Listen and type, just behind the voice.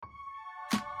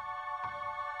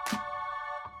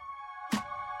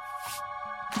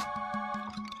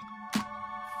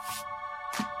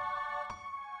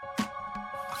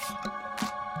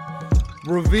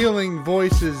Revealing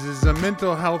Voices is a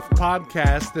mental health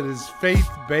podcast that is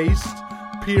faith-based,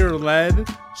 peer-led,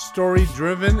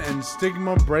 story-driven, and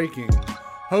stigma-breaking.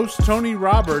 Host Tony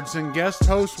Roberts and guest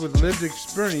hosts with lived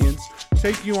experience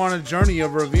take you on a journey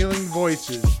of revealing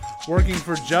voices, working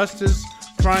for justice,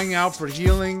 crying out for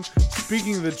healing,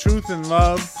 speaking the truth in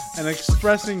love, and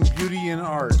expressing beauty in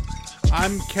art.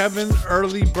 I'm Kevin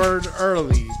Earleybird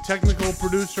Early, technical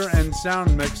producer and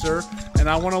sound mixer, and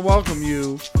I want to welcome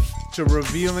you to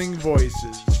Revealing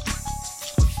Voices.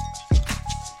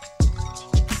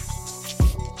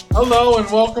 Hello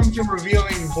and welcome to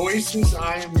Revealing Voices.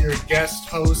 I am your guest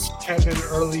host, Kevin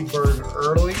Earleybird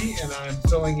Early, and I'm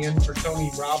filling in for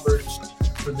Tony Roberts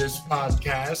for this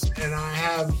podcast. And I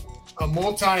have a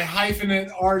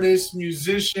multi-hyphenate artist,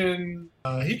 musician.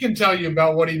 He can tell you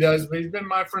about what he does, but he's been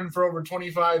my friend for over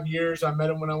 25 years. I met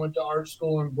him when I went to art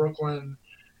school in Brooklyn.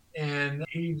 And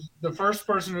he's the first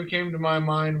person who came to my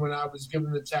mind when I was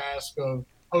given the task of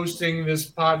hosting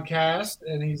this podcast.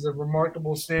 And he's a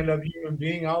remarkable stand-up human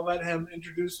being. I'll let him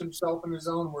introduce himself in his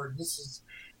own words. This is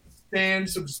Stan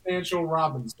Substantial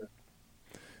Robinson.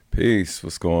 Peace.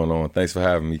 What's going on? Thanks for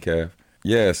having me, Kev.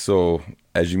 Yeah, so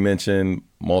as you mentioned,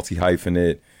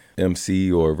 multi-hyphenate,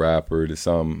 MC or rapper to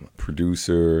some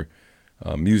producer,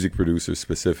 music producer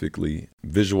specifically,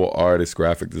 visual artist,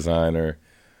 graphic designer,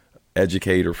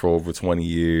 educator for over 20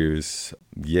 years.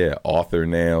 Yeah, author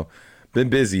now. Been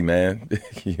busy, man,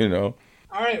 you know.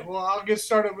 All right, well, I'll get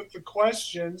started with the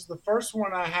questions. The first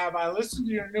one I listened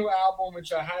to your new album,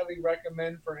 which I highly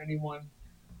recommend for anyone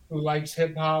who likes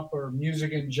hip-hop or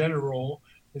music in general.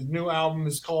 His new album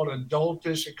is called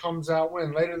Adultish. It comes out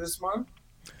when? Later this month?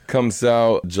 Comes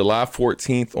out July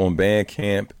 14th on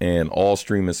Bandcamp and all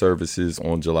streaming services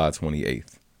on July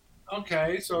 28th.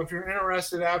 Okay, so if you're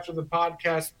interested after the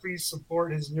podcast, please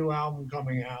support his new album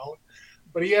coming out.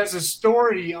 But he has a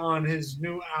story on his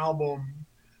new album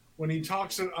when he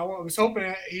talks. I was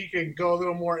hoping he could go a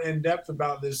little more in depth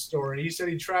about this story. He said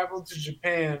he traveled to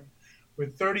Japan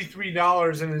with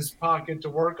 $33 in his pocket to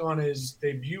work on his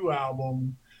debut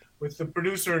album with the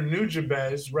producer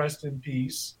Nujabes, rest in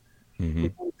peace,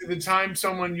 at the time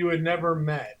someone you had never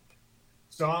met.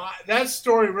 So that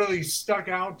story really stuck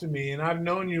out to me, and I've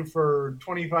known you for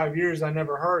 25 years. I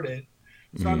never heard it.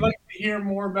 So I'd like to hear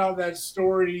more about that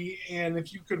story, and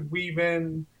if you could weave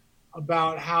in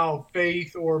about how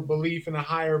faith or belief in a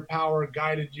higher power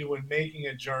guided you in making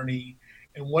a journey,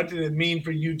 and what did it mean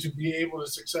for you to be able to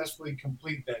successfully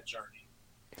complete that journey?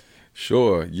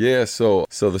 Sure. Yeah. So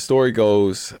the story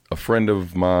goes, a friend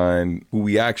of mine who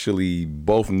we actually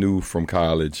both knew from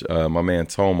college, my man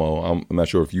Tomo, I'm not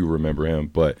sure if you remember him,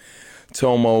 but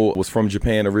Tomo was from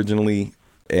Japan originally,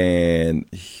 and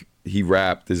he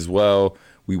rapped as well.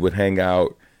 We would hang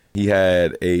out. He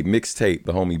had a mixtape,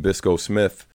 the homie Bisco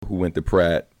Smith, who went to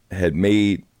Pratt, had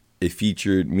made. It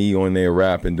featured me on there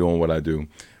rapping, doing what I do.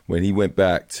 When he went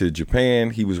back to Japan,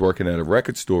 he was working at a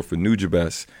record store for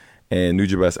Nujabes. And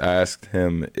Nujabes asked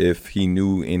him if he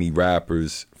knew any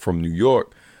rappers from New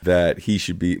York that he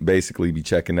should be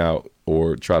checking out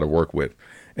or try to work with.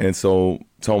 And so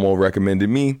Tomo recommended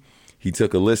me. He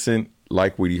took a listen,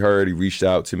 liked what he heard. He reached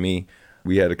out to me.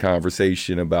 We had a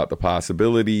conversation about the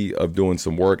possibility of doing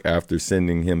some work after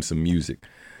sending him some music.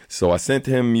 So I sent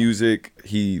him music.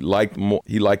 He liked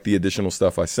the additional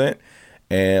stuff I sent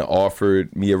and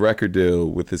offered me a record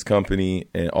deal with his company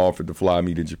and offered to fly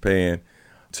me to Japan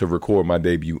to record my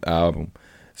debut album.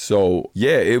 So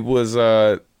yeah, it was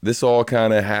this all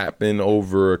kind of happened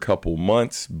over a couple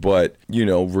months, but you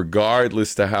know,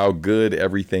 regardless to how good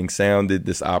everything sounded,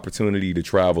 this opportunity to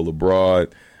travel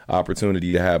abroad,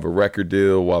 opportunity to have a record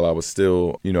deal while I was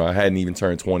still, you know, I hadn't even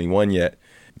turned 21 yet,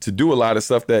 to do a lot of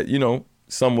stuff that, you know,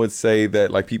 some would say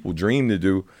that like people dream to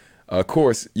do, of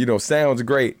course, you know, sounds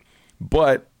great,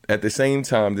 but at the same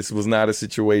time, this was not a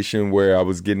situation where I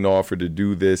was getting offered to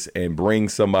do this and bring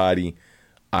somebody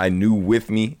I knew with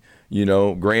me. You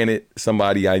know, granted,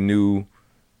 somebody I knew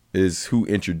is who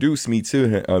introduced me to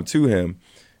him.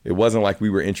 It wasn't like we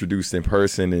were introduced in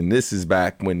person, and this is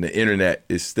back when the internet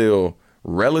is still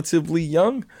relatively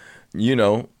young. You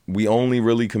know, we only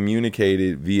really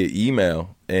communicated via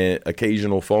email and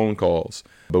occasional phone calls,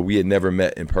 but we had never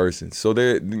met in person. So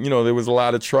there was a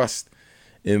lot of trust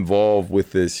involved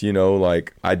with this, you know,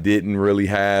 like I didn't really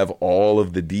have all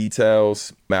of the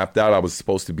details mapped out. I was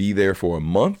supposed to be there for a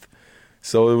month.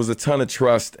 So it was a ton of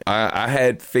trust. I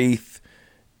had faith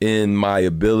in my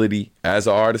ability as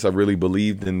an artist. I really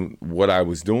believed in what I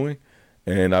was doing.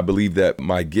 And I believe that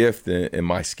my gift and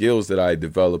my skills that I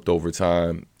developed over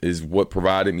time is what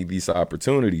provided me these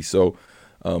opportunities. So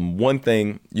one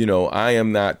thing, you know, I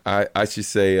should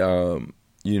say,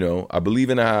 I believe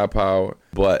in a higher power,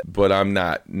 but I'm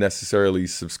not necessarily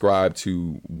subscribed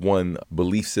to one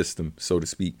belief system, so to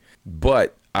speak.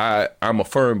 But I'm a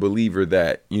firm believer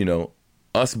that,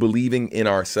 us believing in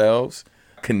ourselves,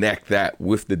 connect that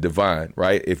with the divine,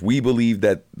 right? If we believe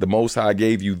that the Most High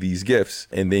gave you these gifts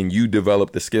and then you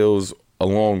develop the skills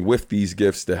along with these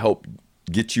gifts to help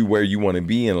get you where you want to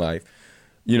be in life,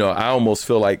 I almost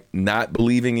feel like not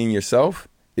believing in yourself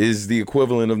is the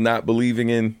equivalent of not believing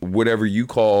in whatever you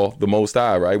call the Most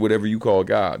High, right? Whatever you call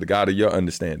God, the God of your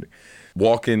understanding.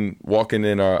 Walking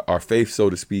in our faith, so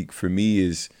to speak, for me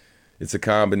it's a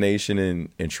combination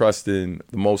in trusting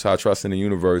the Most High, trusting the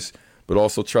universe, but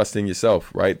also trusting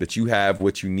yourself, right? That you have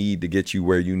what you need to get you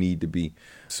where you need to be.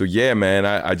 So yeah, man,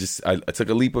 I took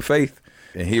a leap of faith.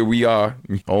 And here we are,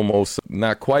 almost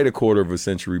not quite a quarter of a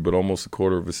century, but almost a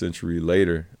quarter of a century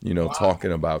later, wow,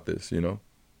 talking about this,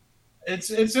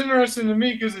 It's interesting to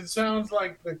me because it sounds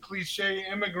like the cliche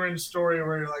immigrant story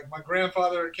where you're like, my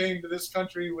grandfather came to this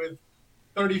country with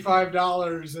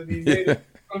 $35 and he made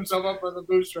himself up on the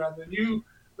bootstrap. And you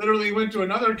literally went to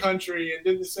another country and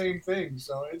did the same thing.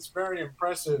 So it's very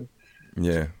impressive.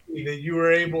 Yeah. That you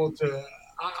were able to,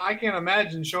 I can't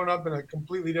imagine showing up in a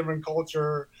completely different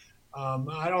culture.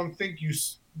 I don't think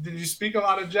did you speak a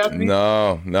lot of Japanese?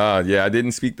 No. Yeah, I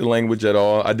didn't speak the language at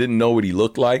all. I didn't know what he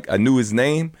looked like. I knew his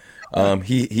name.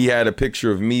 He had a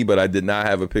picture of me, but I did not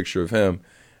have a picture of him.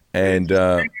 And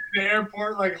the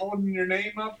airport, like holding your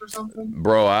name up or something?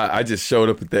 Bro, I just showed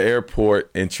up at the airport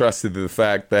and trusted the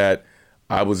fact that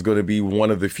I was going to be one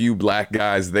of the few black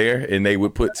guys there, and they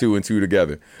would put two and two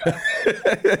together.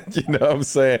 You know what I'm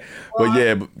saying? Well, but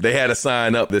yeah, they had a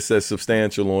sign up that says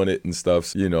substantial on it and stuff.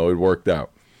 So, it worked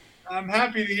out. I'm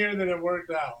happy to hear that it worked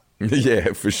out.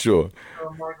 Yeah, for sure. A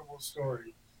remarkable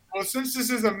story. Well, since this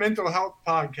is a mental health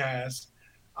podcast,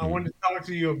 I wanted to talk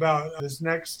to you about this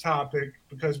next topic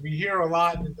because we hear a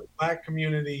lot that the Black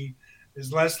community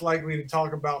is less likely to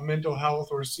talk about mental health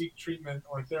or seek treatment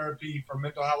or therapy for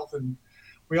mental health. And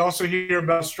we also hear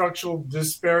about structural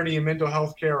disparity in mental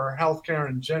health care or healthcare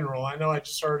in general. I know I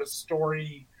just heard a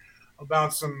story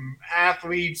about some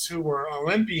athletes who were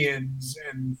Olympians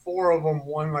and 4 of them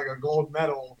won like a gold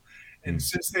medal. And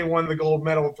since they won the gold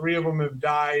medal, 3 of them have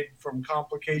died from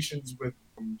complications with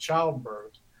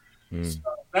childbirth. So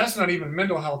that's not even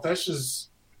mental health. That's just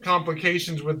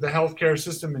complications with the healthcare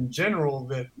system in general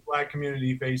that the Black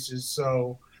community faces.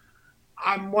 So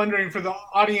I'm wondering, for the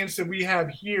audience that we have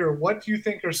here, what do you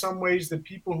think are some ways that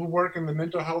people who work in the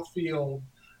mental health field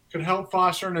could help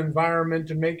foster an environment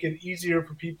to make it easier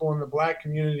for people in the Black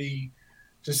community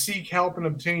to seek help and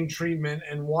obtain treatment?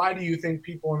 And why do you think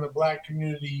people in the Black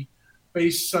community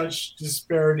face such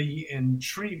disparity in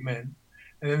treatment?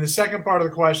 And then the second part of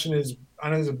the question is, I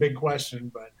know it's a big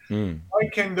question, but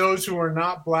what can those who are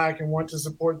not Black and want to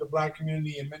support the Black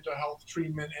community in mental health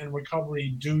treatment and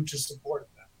recovery do to support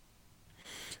them?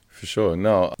 For sure.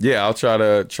 No. Yeah, I'll try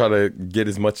to get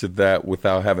as much of that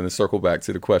without having to circle back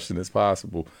to the question as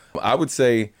possible. I would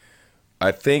say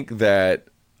I think that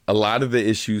a lot of the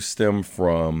issues stem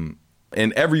from,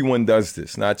 and everyone does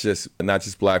this, not just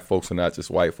Black folks or not just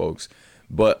white folks,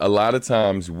 but a lot of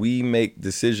times we make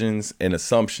decisions and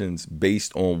assumptions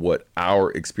based on what our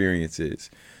experience is.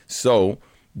 So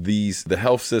the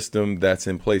health system that's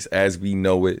in place as we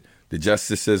know it, the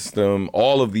justice system,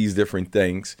 all of these different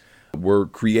things were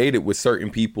created with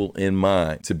certain people in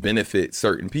mind to benefit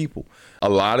certain people. A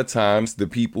lot of times the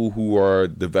people who are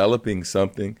developing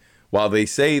something, while they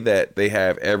say that they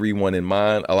have everyone in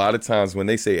mind, a lot of times when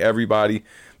they say everybody,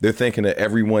 they're thinking of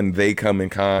everyone they come in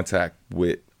contact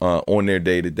with on their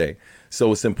day-to-day.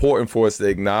 So it's important for us to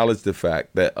acknowledge the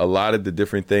fact that a lot of the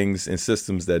different things and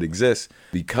systems that exist,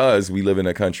 because we live in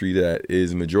a country that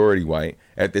is majority white,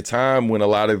 at the time when a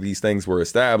lot of these things were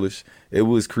established, it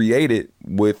was created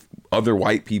with other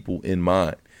white people in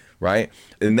mind, right?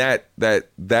 And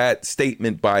that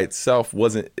statement by itself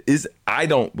I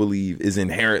don't believe is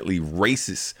inherently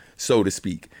racist, so to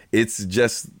speak. It's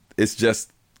just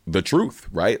the truth,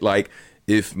 right? Like,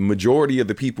 if majority of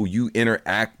the people you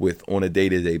interact with on a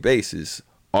day-to-day basis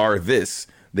are this,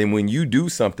 then when you do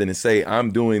something and say,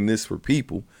 I'm doing this for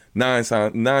people, nine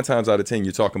times out of 10,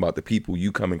 you're talking about the people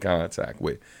you come in contact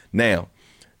with. Now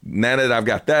that I've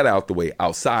got that out the way,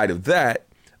 outside of that,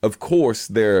 of course,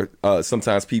 there are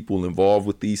sometimes people involved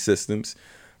with these systems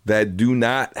that do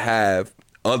not have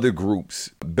other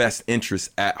groups' best interests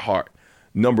at heart.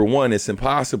 Number one, it's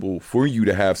impossible for you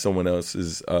to have someone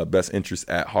else's best interests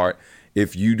at heart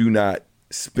if you do not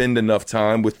spend enough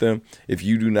time with them, if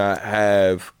you do not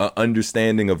have an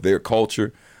understanding of their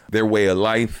culture, their way of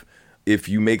life. If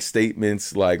you make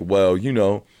statements like, well,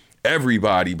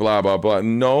 everybody, blah, blah, blah.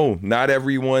 No, not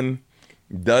everyone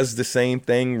does the same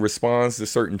thing, responds to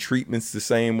certain treatments the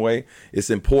same way. It's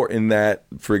important that,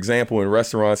 for example, in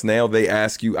restaurants now, they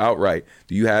ask you outright,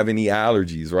 do you have any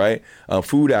allergies, right?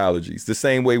 Food allergies. The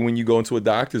same way when you go into a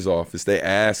doctor's office, they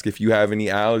ask if you have any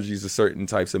allergies to certain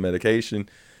types of medication,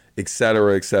 et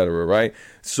cetera, right?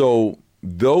 So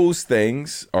those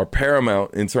things are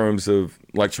paramount in terms of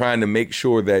like trying to make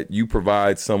sure that you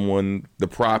provide someone the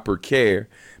proper care,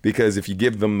 because if you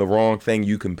give them the wrong thing,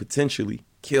 you can potentially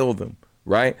kill them,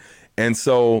 right? And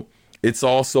so it's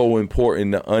also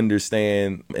important to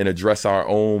understand and address our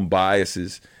own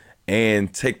biases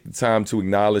and take the time to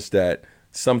acknowledge that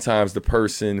sometimes the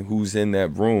person who's in that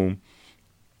room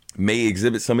may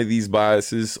exhibit some of these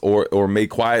biases or may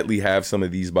quietly have some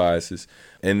of these biases.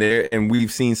 And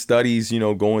we've seen studies,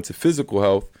 go into physical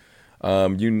health.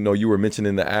 You were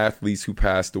mentioning the athletes who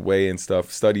passed away and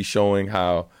stuff, studies showing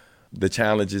how the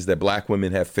challenges that Black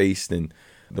women have faced and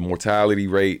the mortality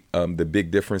rate, the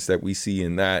big difference that we see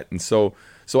in that. And so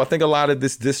I think a lot of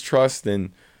this distrust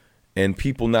and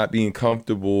people not being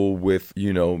comfortable with,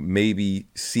 maybe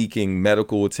seeking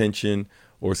medical attention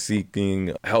or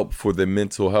seeking help for their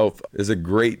mental health is a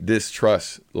great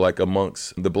distrust, like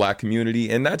amongst the Black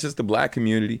community, and not just the Black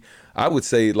community. I would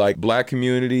say like Black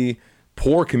community,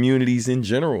 poor communities in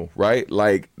general, right?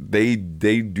 Like they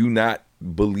do not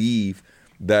believe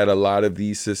that a lot of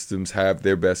these systems have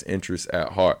their best interests at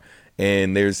heart.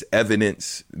 And there's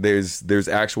evidence, there's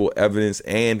actual evidence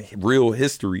and real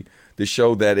history to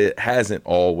show that it hasn't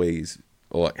always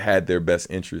had their best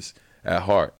interests at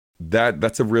heart.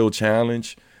 That's a real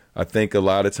challenge. I think a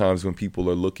lot of times when people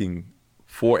are looking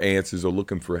for answers or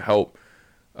looking for help,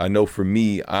 I know for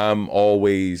me, I'm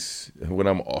always, when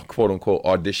I'm quote unquote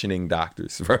auditioning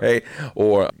doctors, right?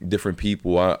 Or different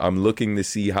people, I'm looking to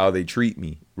see how they treat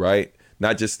me, right?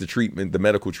 Not just the treatment, the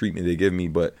medical treatment they give me,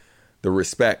 but the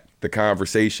respect, the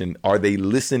conversation. Are they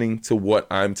listening to what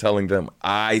I'm telling them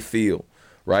I feel,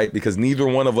 right? Because neither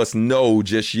one of us know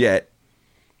just yet,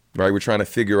 right? We're trying to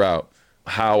figure out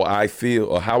how I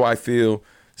feel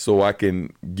so I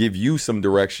can give you some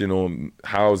direction on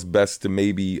how's best to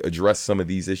maybe address some of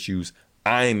these issues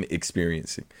I'm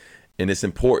experiencing. And it's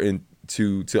important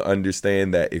to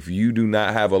understand that if you do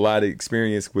not have a lot of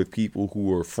experience with people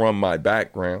who are from my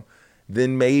background,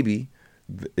 then maybe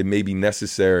it may be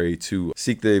necessary to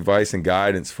seek the advice and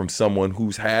guidance from someone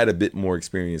who's had a bit more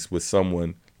experience with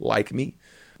someone like me.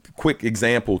 Quick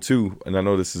example too, and I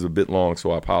know this is a bit long,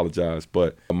 so I apologize,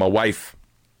 but my wife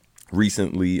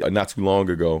recently, not too long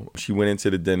ago, she went into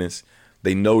the dentist.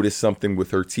 They noticed something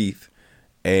with her teeth,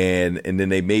 and then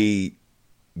they made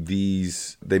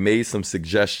some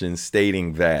suggestions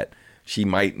stating that she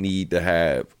might need to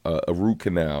have a root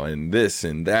canal and this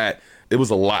and that. It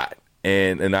was a lot,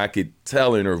 and I could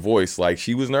tell in her voice like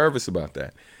she was nervous about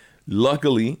that.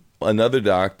 Luckily, another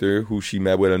doctor who she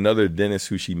met with, another dentist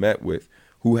who she met with,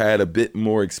 who had a bit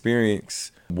more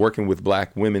experience working with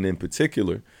Black women in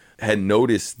particular, had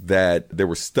noticed that there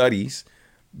were studies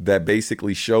that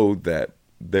basically showed that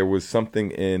there was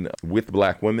something with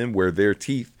Black women where their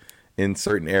teeth in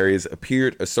certain areas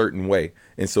appeared a certain way.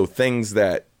 And so things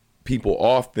that people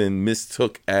often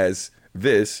mistook as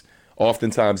this,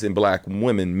 oftentimes in Black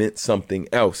women meant something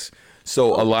else.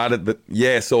 So a lot of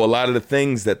the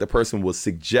things that the person was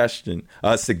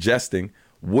suggesting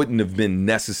wouldn't have been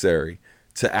necessary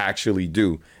to actually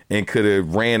do, and could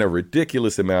have ran a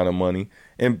ridiculous amount of money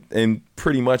and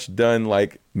pretty much done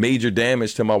like major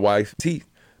damage to my wife's teeth.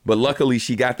 But luckily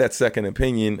she got that second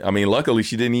opinion. I mean, luckily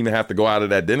she didn't even have to go out of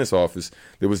that dentist office.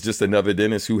 There was just another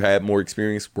dentist who had more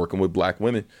experience working with Black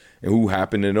women and who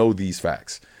happened to know these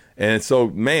facts. And so,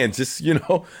 man, just,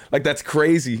 like that's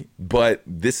crazy. But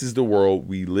this is the world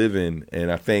we live in.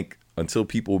 And I think until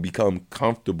people become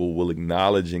comfortable with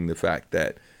acknowledging the fact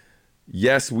that,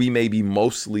 yes, we may be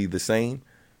mostly the same,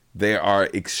 there are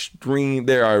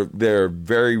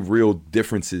very real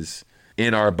differences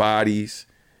in our bodies,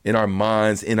 in our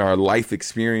minds, in our life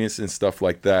experience and stuff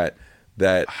like that,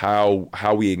 that how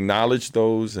we acknowledge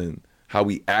those and how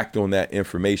we act on that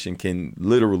information can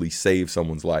literally save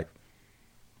someone's life.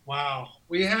 Wow.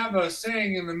 We have a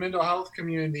saying in the mental health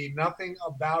community, nothing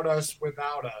about us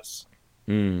without us.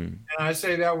 And I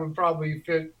say that would probably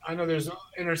fit. I know there's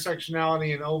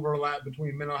intersectionality and overlap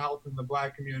between mental health and the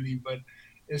Black community, but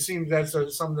it seems that's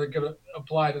something that could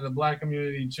apply to the Black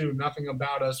community too. Nothing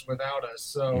about us without us.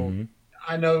 So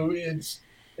I know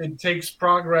it takes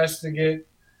progress to get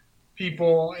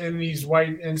people in these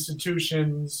white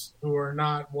institutions who are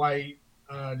not white,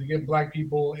 to get Black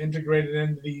people integrated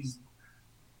into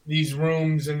these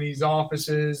rooms and these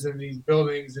offices and these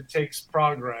buildings. It takes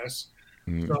progress.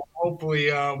 Mhm. So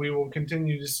hopefully we will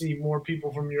continue to see more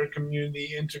people from your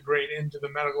community integrate into the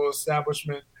medical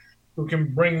establishment who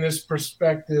can bring this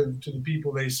perspective to the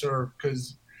people they serve,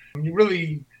 because you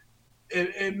really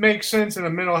it makes sense in a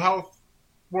mental health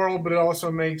world, but it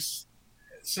also makes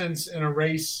sense in a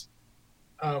race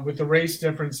with the race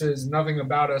differences. Nothing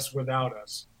about us without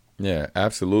us. Yeah,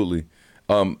 absolutely.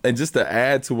 And just to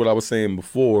add to what I was saying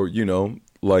before,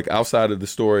 like outside of the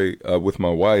story with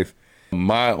my wife,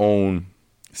 my own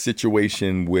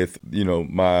situation with,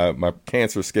 my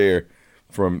cancer scare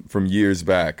from years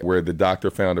back, where the doctor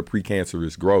found a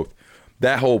precancerous growth.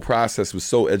 That whole process was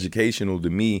so educational to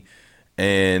me.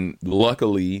 And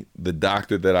luckily, the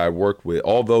doctor that I worked with,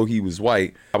 although he was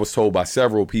white, I was told by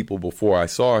several people before I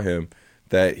saw him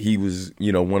that he was,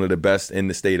 one of the best in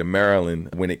the state of Maryland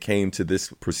when it came to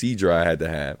this procedure I had to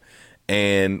have.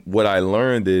 And what I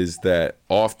learned is that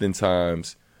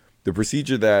oftentimes the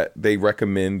procedure that they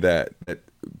recommend that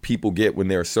people get when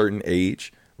they're a certain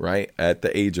age, right, at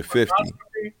the age of 50,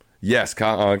 yes, yes,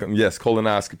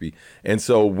 colonoscopy. And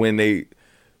so when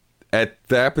at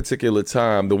that particular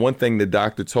time, the one thing the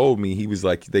doctor told me, he was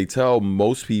like, they tell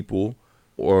most people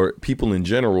or people in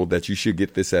general that you should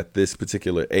get this at this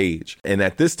particular age. And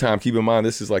at this time, keep in mind,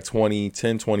 this is like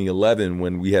 2010, 2011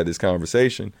 when we had this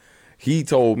conversation. He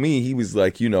told me, he was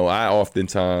like, I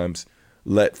oftentimes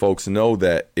let folks know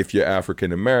that if you're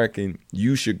African American,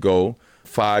 you should go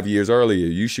 5 years earlier.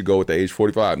 You should go at the age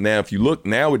 45. Now, if you look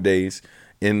nowadays,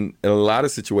 in a lot of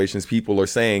situations, people are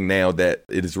saying now that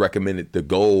it is recommended to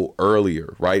go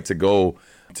earlier, right? To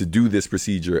do this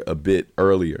procedure a bit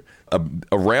earlier,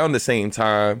 around the same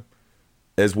time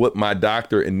as what my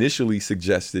doctor initially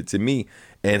suggested to me.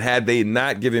 And had they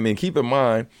not given me, and keep in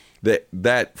mind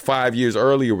that 5 years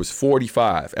earlier was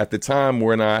 45. At the time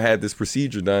when I had this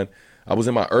procedure done, I was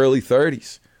in my early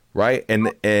 30s, right?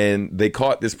 And they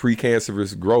caught this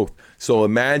precancerous growth. So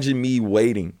imagine me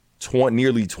waiting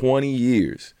nearly 20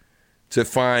 years to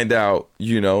find out,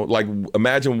 like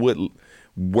imagine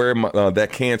where that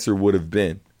cancer would have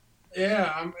been.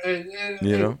 Yeah,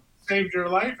 it saved your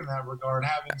life in that regard,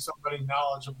 having somebody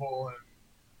knowledgeable and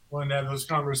willing to have those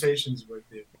conversations with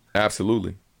you.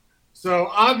 Absolutely. So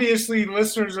obviously,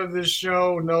 listeners of this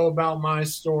show know about my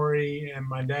story and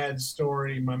my dad's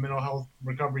story, my mental health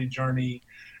recovery journey,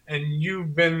 and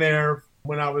you've been there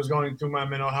when I was going through my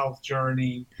mental health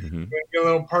journey. Mm-hmm. Get a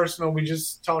little personal. We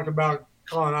just talked about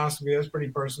colonoscopy. That's pretty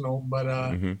personal. But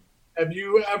Mm-hmm. have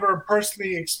you ever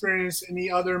personally experienced any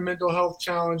other mental health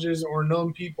challenges or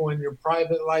known people in your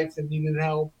private life that needed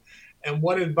help? And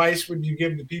what advice would you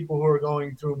give to people who are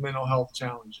going through mental health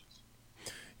challenges?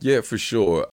 Yeah, for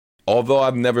sure. Although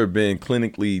I've never been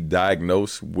clinically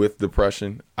diagnosed with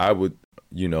depression, I would,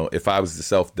 if I was to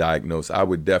self-diagnose, I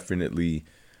would definitely,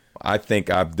 I think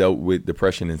I've dealt with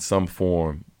depression in some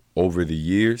form over the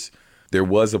years. There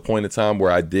was a point in time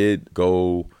where I did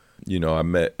go, I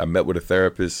met with a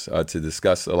therapist to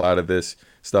discuss a lot of this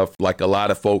stuff. Like a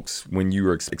lot of folks, when you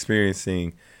were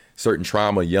experiencing certain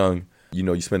trauma young,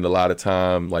 you spend a lot of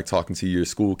time like talking to your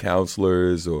school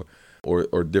counselors or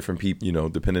different people,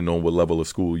 depending on what level of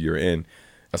school you're in.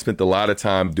 I spent a lot of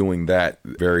time doing that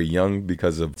very young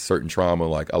because of certain trauma.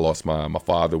 Like I lost my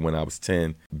father when I was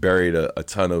 10, buried a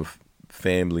ton of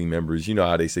family members. You know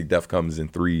how they say death comes in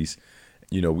threes.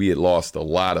 We had lost a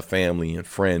lot of family and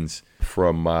friends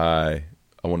from I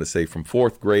want to say from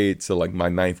fourth grade to like my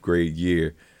ninth grade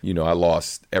year. I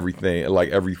lost everything, like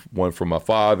everyone from my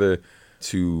father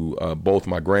to both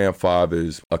my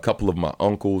grandfathers, a couple of my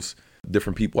uncles,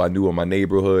 different people I knew in my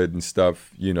neighborhood and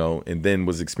stuff, and then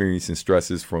was experiencing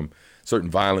stresses from certain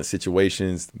violent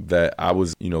situations that I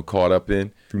was, caught up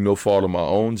in through no fault of my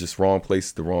own, just wrong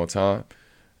place at the wrong time.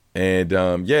 And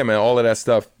yeah, man, all of that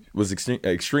stuff was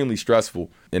extremely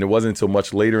stressful. And it wasn't until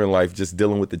much later in life just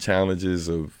dealing with the challenges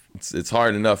of it's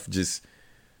hard enough just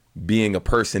being a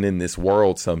person in this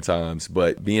world sometimes,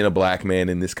 but being a black man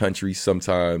in this country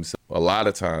sometimes, a lot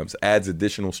of times, adds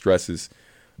additional stresses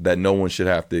that no one should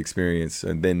have to experience.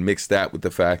 And then mix that with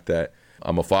the fact that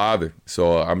I'm a father.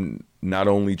 So I'm not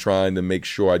only trying to make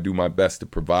sure I do my best to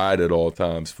provide at all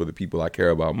times for the people I care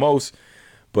about most,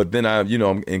 but then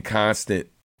I'm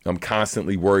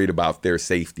constantly worried about their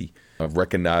safety, of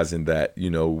recognizing that,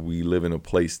 we live in a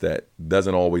place that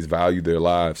doesn't always value their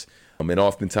lives. And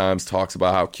oftentimes talks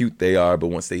about how cute they are, but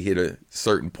once they hit a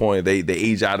certain point, they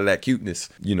age out of that cuteness.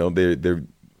 They're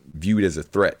viewed as a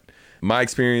threat. My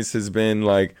experience has been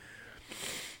like,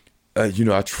 I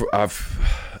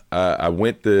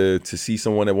went to see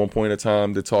someone at one point in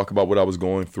time to talk about what I was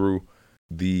going through.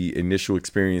 The initial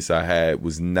experience I had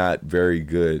was not very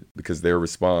good because their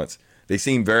response, they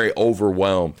seemed very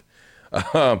overwhelmed.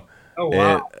 Oh, Oh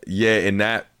And wow. yeah, and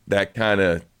that kind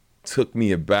of took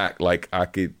me aback. Like I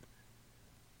could,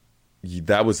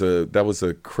 that was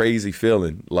a crazy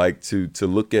feeling. Like to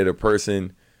look at a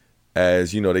person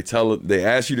as, they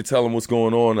ask you to tell them what's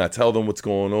going on. I tell them what's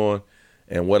going on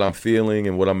and what I'm feeling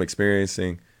and what I'm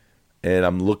experiencing, and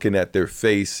I'm looking at their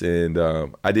face, and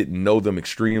I didn't know them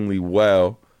extremely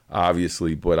well,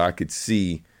 obviously, but I could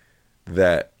see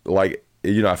that, like,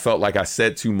 I felt like I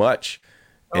said too much,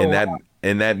 Oh and wow.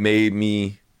 that made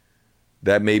me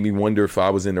wonder if I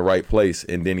was in the right place.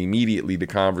 And then immediately the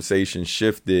conversation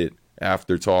shifted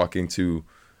after talking to,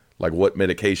 like, what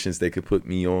medications they could put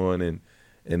me on,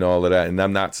 and all of that. And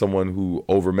I'm not someone who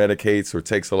over medicates or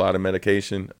takes a lot of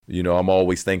medication. I'm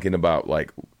always thinking about,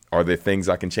 like, are there things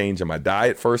I can change in my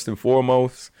diet first and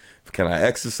foremost? Can I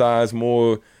exercise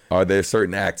more? Are there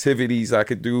certain activities I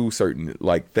could do, certain,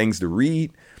 like, things to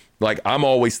read? Like, I'm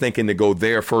always thinking to go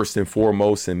there first and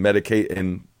foremost, and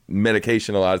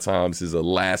medication a lot of times is a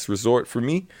last resort for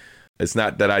me. It's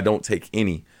not that I don't take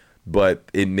any, but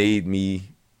it made me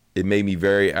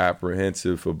very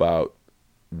apprehensive about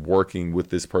working with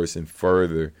this person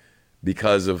further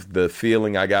because of the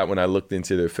feeling I got when I looked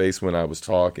into their face when I was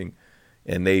talking,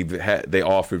 and they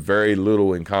offered very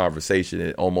little in conversation.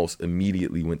 It almost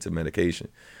immediately went to medication.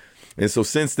 And so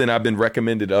since then, I've been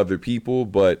recommended to other people,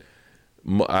 but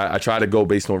I try to go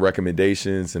based on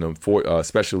recommendations, and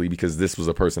especially because this was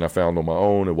a person I found on my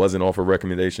own. It wasn't off a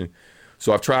recommendation.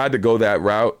 So I've tried to go that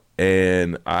route,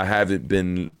 and I haven't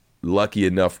been lucky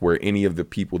enough where any of the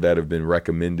people that have been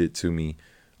recommended to me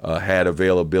had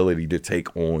availability to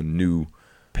take on new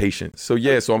patients. So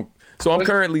yeah, so I'm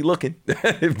currently looking,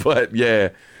 but yeah,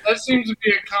 That seems to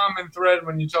be a common thread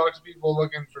when you talk to people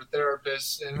looking for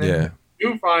therapists, and then yeah,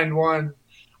 you find one.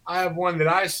 I have one that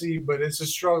I see, but it's a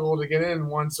struggle to get in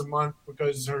once a month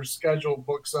because her schedule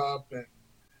books up, and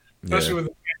yeah, especially with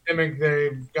the pandemic,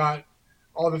 they've got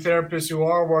all the therapists who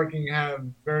are working have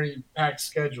very packed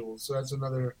schedules. So that's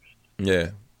another. yeah,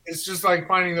 It's just like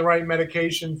finding the right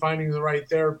medication, finding the right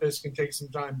therapist can take some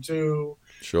time too,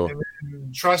 sure, and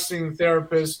then trusting the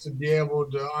therapist to be able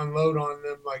to unload on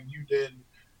them like you did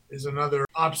is another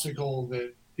obstacle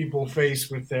that people face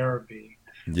with therapy.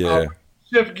 Uh, yeah,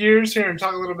 Shift gears here and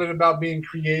talk a little bit about being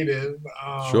creative.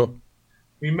 sure.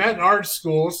 We met in art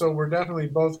school, so we're definitely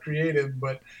both creative.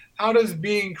 But how does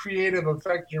being creative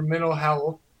affect your mental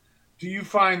health? Do you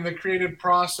find the creative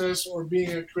process or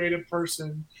being a creative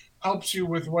person helps you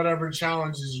with whatever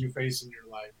challenges you face in your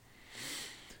life?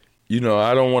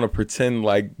 I don't want to pretend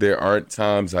like there aren't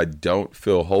times I don't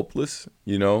feel hopeless.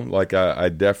 Like I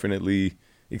definitely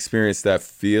experience that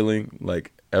feeling,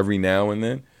 like, every now and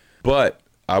then. But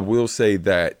I will say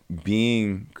that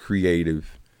being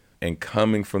creative and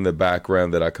coming from the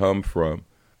background that I come from,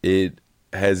 it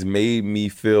has made me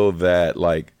feel that,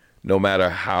 like, no matter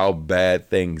how bad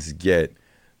things get,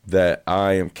 that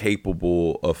I am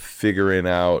capable of figuring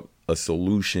out a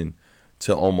solution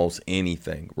to almost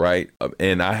anything, right?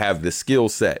 And I have the skill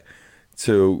set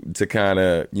to kind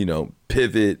of,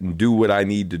 pivot and do what I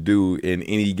need to do in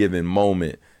any given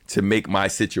moment to make my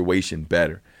situation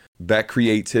better. That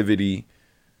creativity,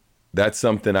 that's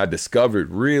something I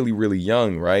discovered really, really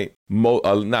young, right?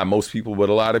 Not most people, but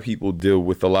a lot of people deal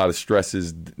with a lot of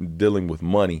stresses dealing with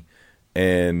money.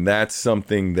 And that's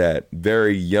something that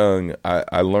very young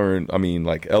I learned. I mean,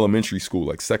 like elementary school,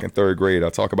 like second, third grade, I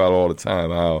talk about all the time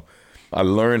how I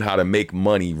learned how to make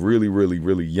money really, really,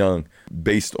 really young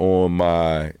based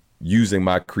on using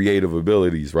my creative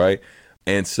abilities, right?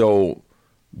 And so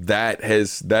that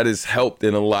has helped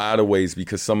in a lot of ways,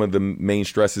 because some of the main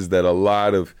stresses that a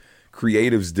lot of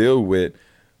creatives deal with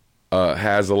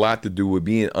has a lot to do with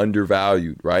being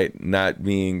undervalued, right? Not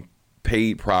being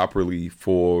paid properly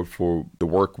for the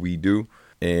work we do,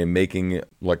 and making it,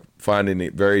 like, finding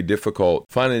it difficult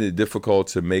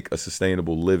to make a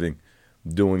sustainable living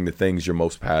doing the things you're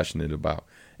most passionate about.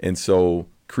 And so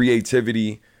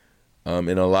creativity,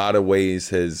 in a lot of ways,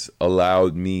 has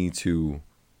allowed me to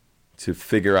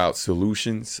figure out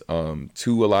solutions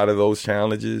to a lot of those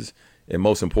challenges, and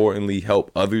most importantly, help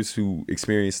others who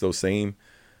experience those same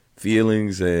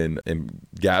feelings, and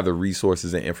gather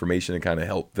resources and information and kind of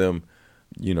help them,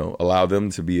 allow them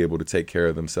to be able to take care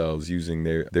of themselves using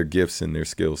their gifts and their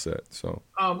skill set. So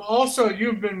Also,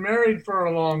 you've been married for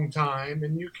a long time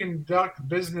and you conduct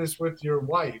business with your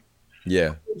wife.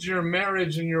 yeah, Does your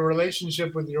marriage and your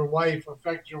relationship with your wife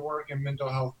affect your work and mental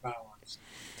health balance?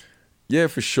 yeah,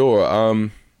 for sure.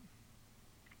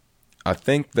 I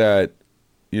think that,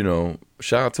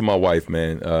 shout out to my wife,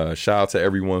 man. Shout out to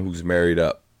everyone who's married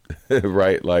up,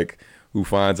 right? Like, who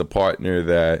finds a partner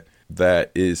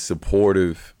that is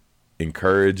supportive,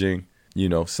 encouraging,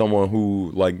 someone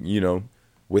who, like,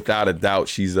 without a doubt,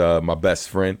 she's my best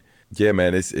friend. Yeah,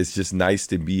 man, it's just nice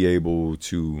to be able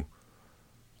to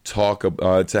talk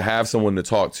to have someone to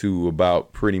talk to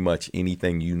about pretty much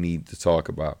anything you need to talk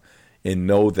about, and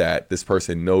know that this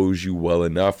person knows you well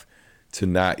enough to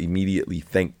not immediately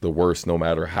think the worst, no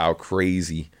matter how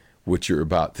crazy what you're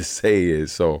about to say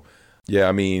is. So yeah,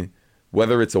 I mean,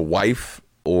 whether it's a wife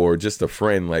or just a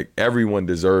friend, like, everyone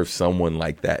deserves someone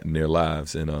like that in their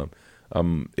lives. And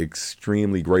I'm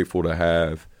extremely grateful to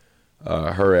have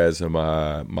her as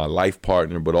my life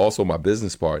partner, but also my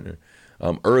business partner.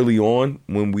 Early on,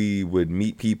 when we would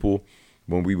meet people,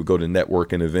 when we would go to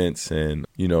networking events, and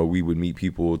we would meet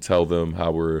people, tell them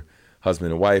how we're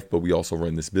husband and wife, but we also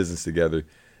run this business together.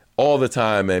 All the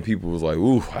time, man, people was like,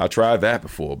 "Ooh, I tried that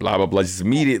before," blah blah blah. Just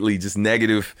immediately, just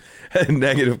negative,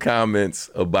 negative comments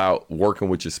about working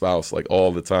with your spouse, like,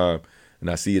 all the time.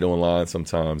 And I see it online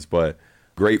sometimes, but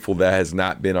grateful that has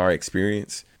not been our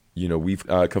experience. We've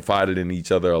confided in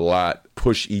each other a lot,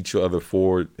 push each other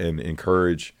forward, and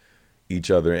encourage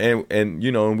each other. And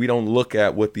we don't look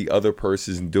at what the other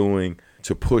person's doing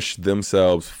to push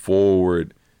themselves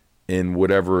forward in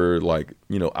whatever, like,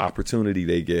 opportunity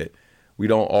they get. We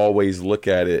don't always look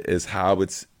at it as how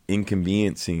it's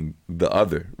inconveniencing the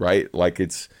other, right? Like,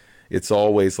 it's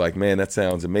always like, man, that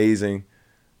sounds amazing.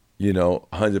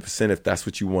 100%, if that's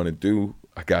what you want to do,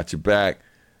 I got your back.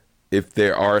 If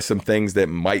there are some things that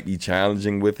might be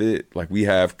challenging with it, like, we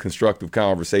have constructive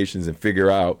conversations and figure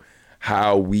out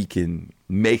how we can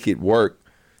make it work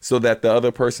so that the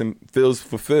other person feels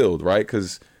fulfilled, right?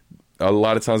 Because a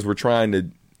lot of times we're trying to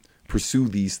pursue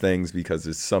these things because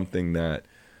it's something that,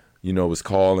 is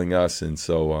calling us. And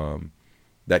so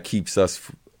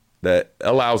that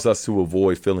allows us to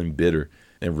avoid feeling bitter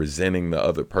and resenting the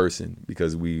other person,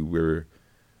 because we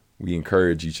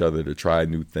encourage each other to try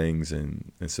new things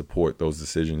and support those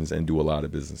decisions and do a lot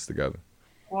of business together.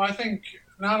 Well, I think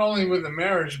not only with the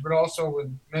marriage, but also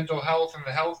with mental health and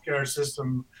the healthcare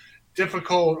system,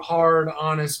 difficult, hard,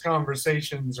 honest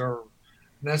conversations are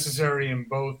necessary in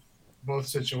both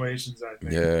situations, I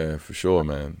think. Yeah, for sure,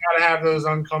 man. You got to have those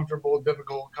uncomfortable,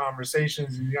 difficult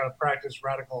conversations, and you got to practice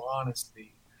radical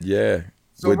honesty. Yeah.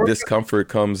 So with discomfort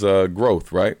comes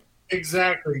growth, right?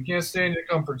 Exactly. You can't stay in your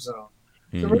comfort zone.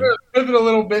 So Mm-hmm. we're going to pivot a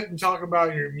little bit and talk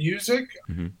about your music.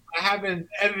 Mm-hmm. I haven't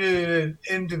edited it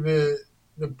into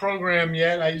the program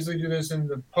yet. I usually do this in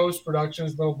the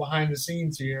post-productions, little behind the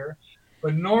scenes here.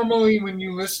 But normally when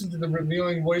you listen to the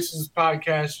Revealing Voices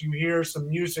podcast, you hear some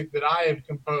music that I have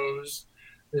composed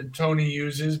that Tony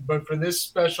uses. But for this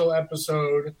special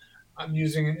episode, I'm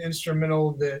using an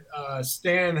instrumental that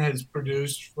Stan has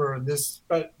produced for this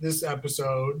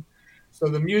episode. So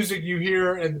the music you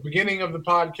hear at the beginning of the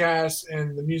podcast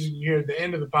and the music you hear at the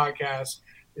end of the podcast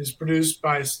is produced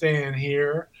by Stan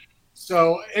here.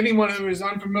 So anyone who is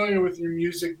unfamiliar with your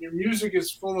music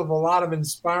is full of a lot of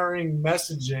inspiring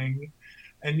messaging,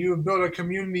 and you have built a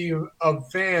community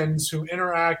of fans who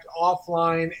interact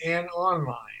offline and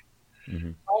online.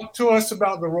 Mm-hmm. Talk to us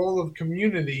about the role of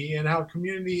community and how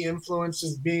community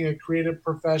influences being a creative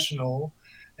professional,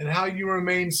 and how you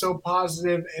remain so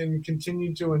positive and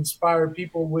continue to inspire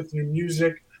people with your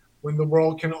music when the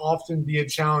world can often be a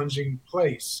challenging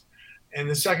place. And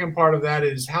the second part of that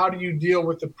is, how do you deal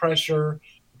with the pressure of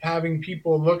having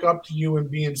people look up to you and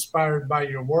be inspired by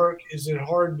your work? Is it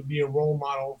hard to be a role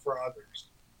model for others?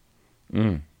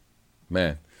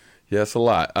 Man, yeah, it's a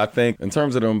lot. I think in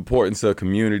terms of the importance of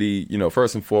community,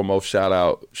 first and foremost, shout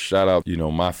out,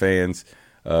 my fans.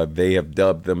 They have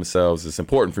dubbed themselves. It's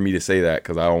important for me to say that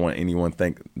because I don't want anyone to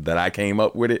think that I came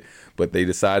up with it, but they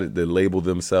decided to label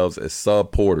themselves as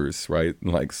sub-porters, right?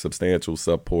 Like substantial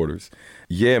sub-porters.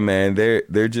 Yeah, man,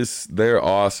 they're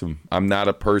awesome. I'm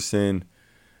a person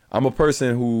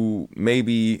who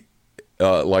maybe,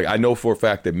 like, I know for a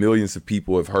fact that millions of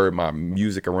people have heard my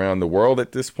music around the world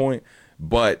at this point,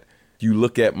 but you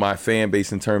look at my fan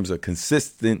base in terms of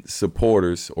consistent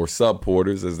supporters or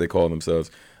sub-porters, as they call themselves,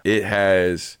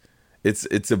 it's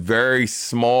a very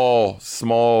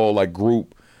small like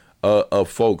group of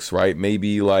folks, right?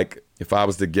 Maybe, like, if I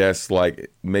was to guess,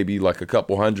 like, maybe like a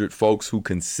couple hundred folks who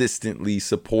consistently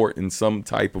support in some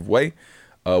type of way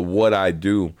what I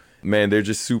do. Man, they're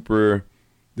super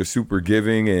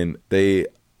giving, and they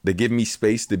give me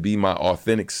space to be my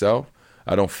authentic self.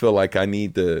 I don't feel like I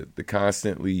need to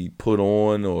constantly put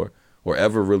on or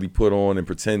ever really put on and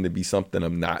pretend to be something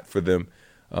I'm not for them.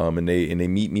 And they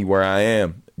meet me where I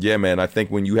am. Yeah, man, I think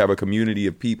when you have a community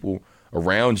of people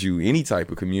around you, any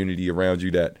type of community around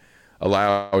you that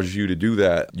allows you to do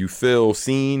that, you feel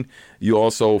seen. You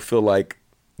also feel like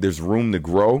there's room to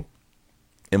grow.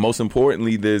 And most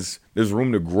importantly, there's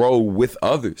room to grow with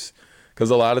others. Because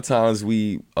a lot of times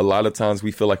we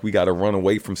feel like we got to run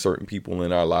away from certain people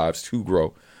in our lives to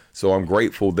grow. So I'm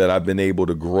grateful that I've been able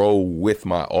to grow with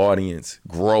my audience,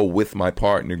 grow with my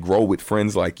partner, grow with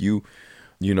friends like you,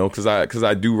 because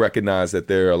I do recognize that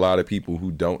there are a lot of people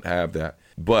who don't have that.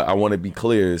 But I want to be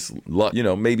clear, it's luck,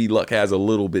 maybe luck has a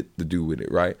little bit to do with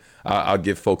it, right? I'll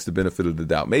give folks the benefit of the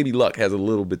doubt. Maybe luck has a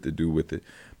little bit to do with it.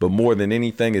 But more than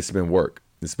anything, it's been work.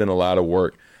 It's been a lot of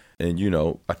work. And,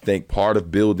 I think part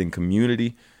of building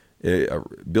community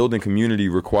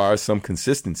requires some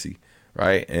consistency,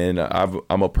 right? And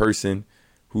I'm a person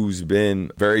who's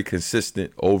been very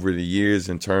consistent over the years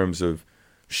in terms of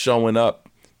showing up,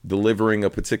 delivering a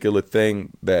particular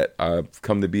thing that I've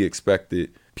come to be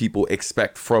expected. People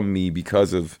expect from me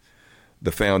because of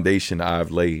the foundation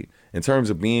I've laid. In terms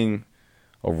of being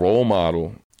a role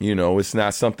model, it's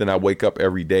not something I wake up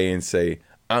every day and say,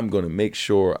 I'm going to make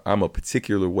sure I'm a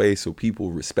particular way so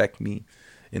people respect me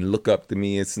and look up to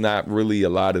me. It's not really a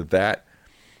lot of that.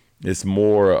 It's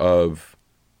more of,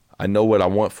 I know what I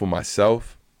want for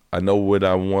myself. I know what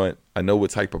I want. I know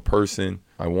what type of person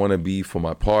I want to be for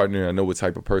my partner. I know what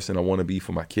type of person I want to be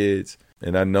for my kids.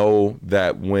 And I know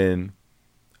that when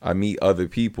I meet other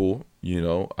people,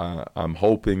 I'm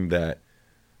hoping that,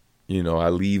 I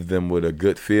leave them with a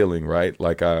good feeling, right?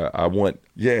 Like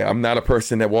I'm not a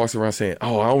person that walks around saying,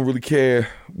 oh, I don't really care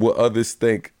what others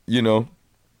think.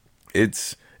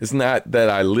 It's not that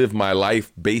I live my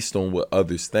life based on what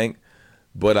others think,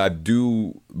 but I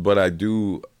do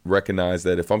recognize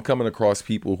that if I'm coming across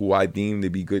people who I deem to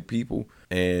be good people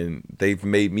and they've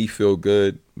made me feel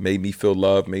good, made me feel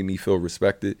loved, made me feel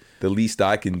respected, the least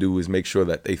I can do is make sure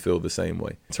that they feel the same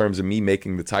way. In terms of me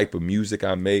making the type of music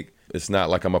I make, it's not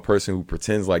like I'm a person who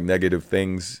pretends like negative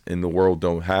things in the world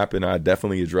don't happen. I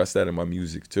definitely address that in my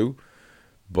music too.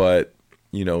 But,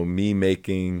 me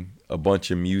making a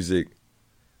bunch of music,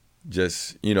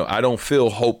 just, I don't feel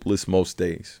hopeless most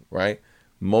days, right?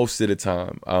 Most of the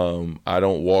time, I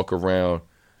don't walk around.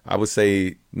 I would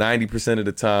say 90% of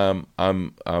the time,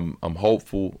 I'm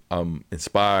hopeful, I'm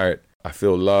inspired, I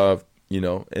feel loved,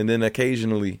 and then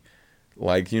occasionally,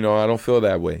 I don't feel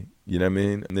that way. You know what I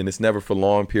mean? And then it's never for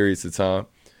long periods of time.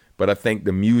 But I think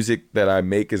the music that I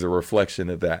make is a reflection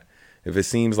of that. If it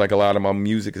seems like a lot of my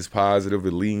music is positive,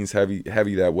 it leans heavy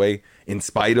that way, in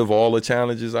spite of all the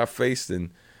challenges I faced. And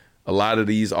a lot of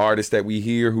these artists that we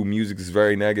hear who music is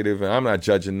very negative, and I'm not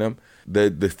judging them.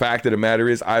 The fact of the matter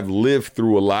is I've lived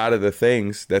through a lot of the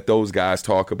things that those guys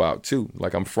talk about too.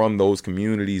 Like, I'm from those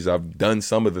communities. I've done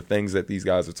some of the things that these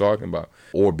guys are talking about,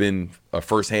 or been a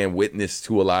firsthand witness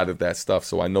to a lot of that stuff.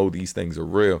 So I know these things are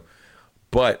real.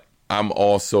 But I'm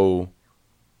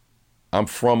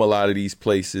from a lot of these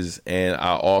places, and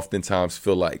I oftentimes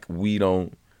feel like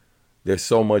there's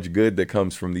so much good that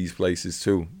comes from these places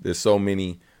too. There's so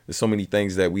many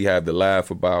things that we have to laugh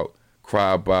about,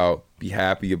 cry about, be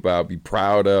happy about, be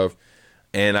proud of.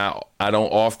 And I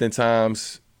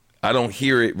don't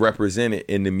hear it represented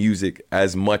in the music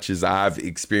as much as I've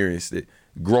experienced it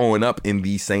growing up in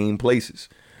these same places.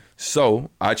 So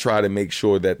I try to make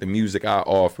sure that the music I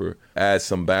offer adds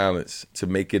some balance to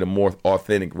make it a more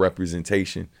authentic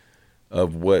representation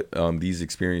of what these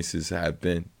experiences have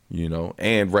been,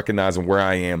 and recognizing where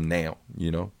I am now, I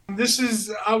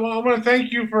want to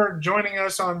thank you for joining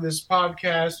us on this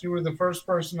podcast. You were the first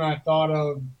person I thought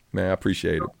of. Man, I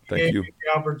appreciate it. Thank you.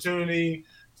 The opportunity.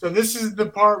 So this is the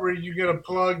part where you get to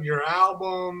plug your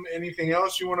album, anything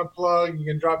else you want to plug. You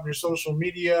can drop your social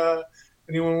media. If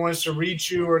anyone wants to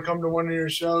reach you or come to one of your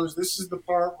shows, this is the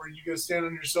part where you get to stand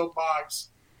on your soapbox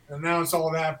and announce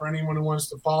all that for anyone who wants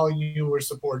to follow you or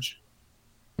support you.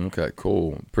 Okay,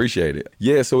 cool. Appreciate it.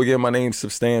 Yeah, so again, my name's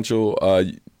Substantial.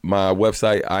 My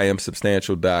website,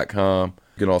 iamsubstantial.com.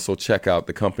 You can also check out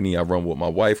the company I run with my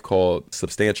wife called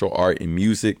Substantial Art and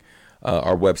Music.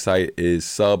 Our website is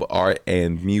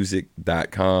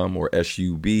subartandmusic.com, or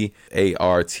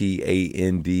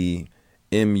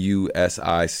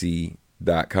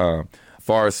subartandmusic.com. As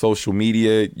far as social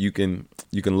media, you can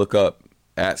look up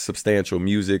at Substantial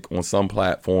Music on some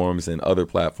platforms, and other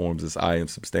platforms is I Am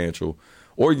Substantial.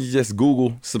 Or you just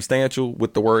Google Substantial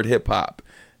with the word hip hop.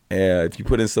 If you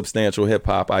put in Substantial hip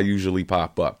hop, I usually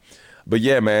pop up. But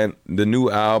yeah, man, the new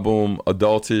album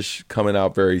Adultish coming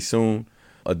out very soon.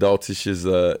 Adultish is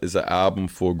an album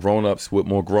for grown-ups with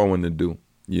more growing to do,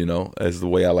 as the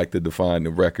way I like to define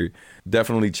the record.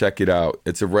 Definitely check it out.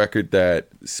 It's a record that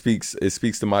speaks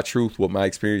to my truth, what my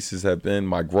experiences have been,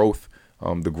 my growth,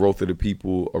 the growth of the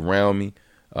people around me.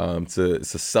 It's a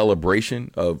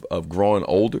celebration of growing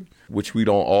older, which we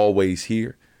don't always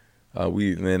hear.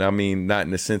 And I mean, not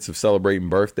in the sense of celebrating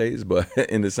birthdays, but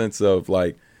in the sense of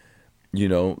like,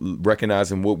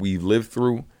 recognizing what we've lived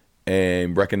through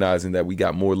and recognizing that we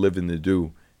got more living to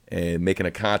do and making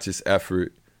a conscious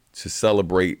effort to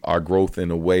celebrate our growth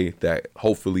in a way that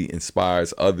hopefully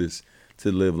inspires others to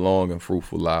live long and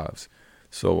fruitful lives.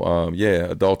 So, yeah,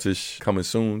 Adultish coming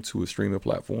soon to a streaming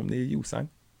platform near you, son.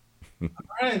 All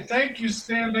right. Thank you,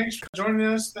 Stan. Thanks for joining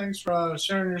us. Thanks for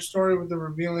sharing your story with the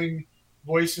Revealing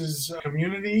Voices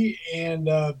community. And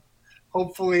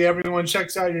hopefully everyone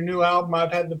checks out your new album.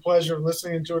 I've had the pleasure of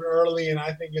listening to it early, and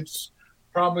I think it's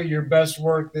probably your best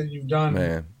work that you've done.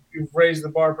 Man. You've raised the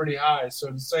bar pretty high.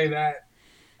 So to say that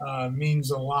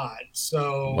means a lot.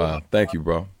 So Wow. Thank you,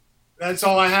 bro. that's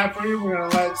all I have for you. We're going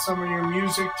to let some of your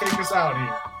music take us out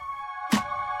here.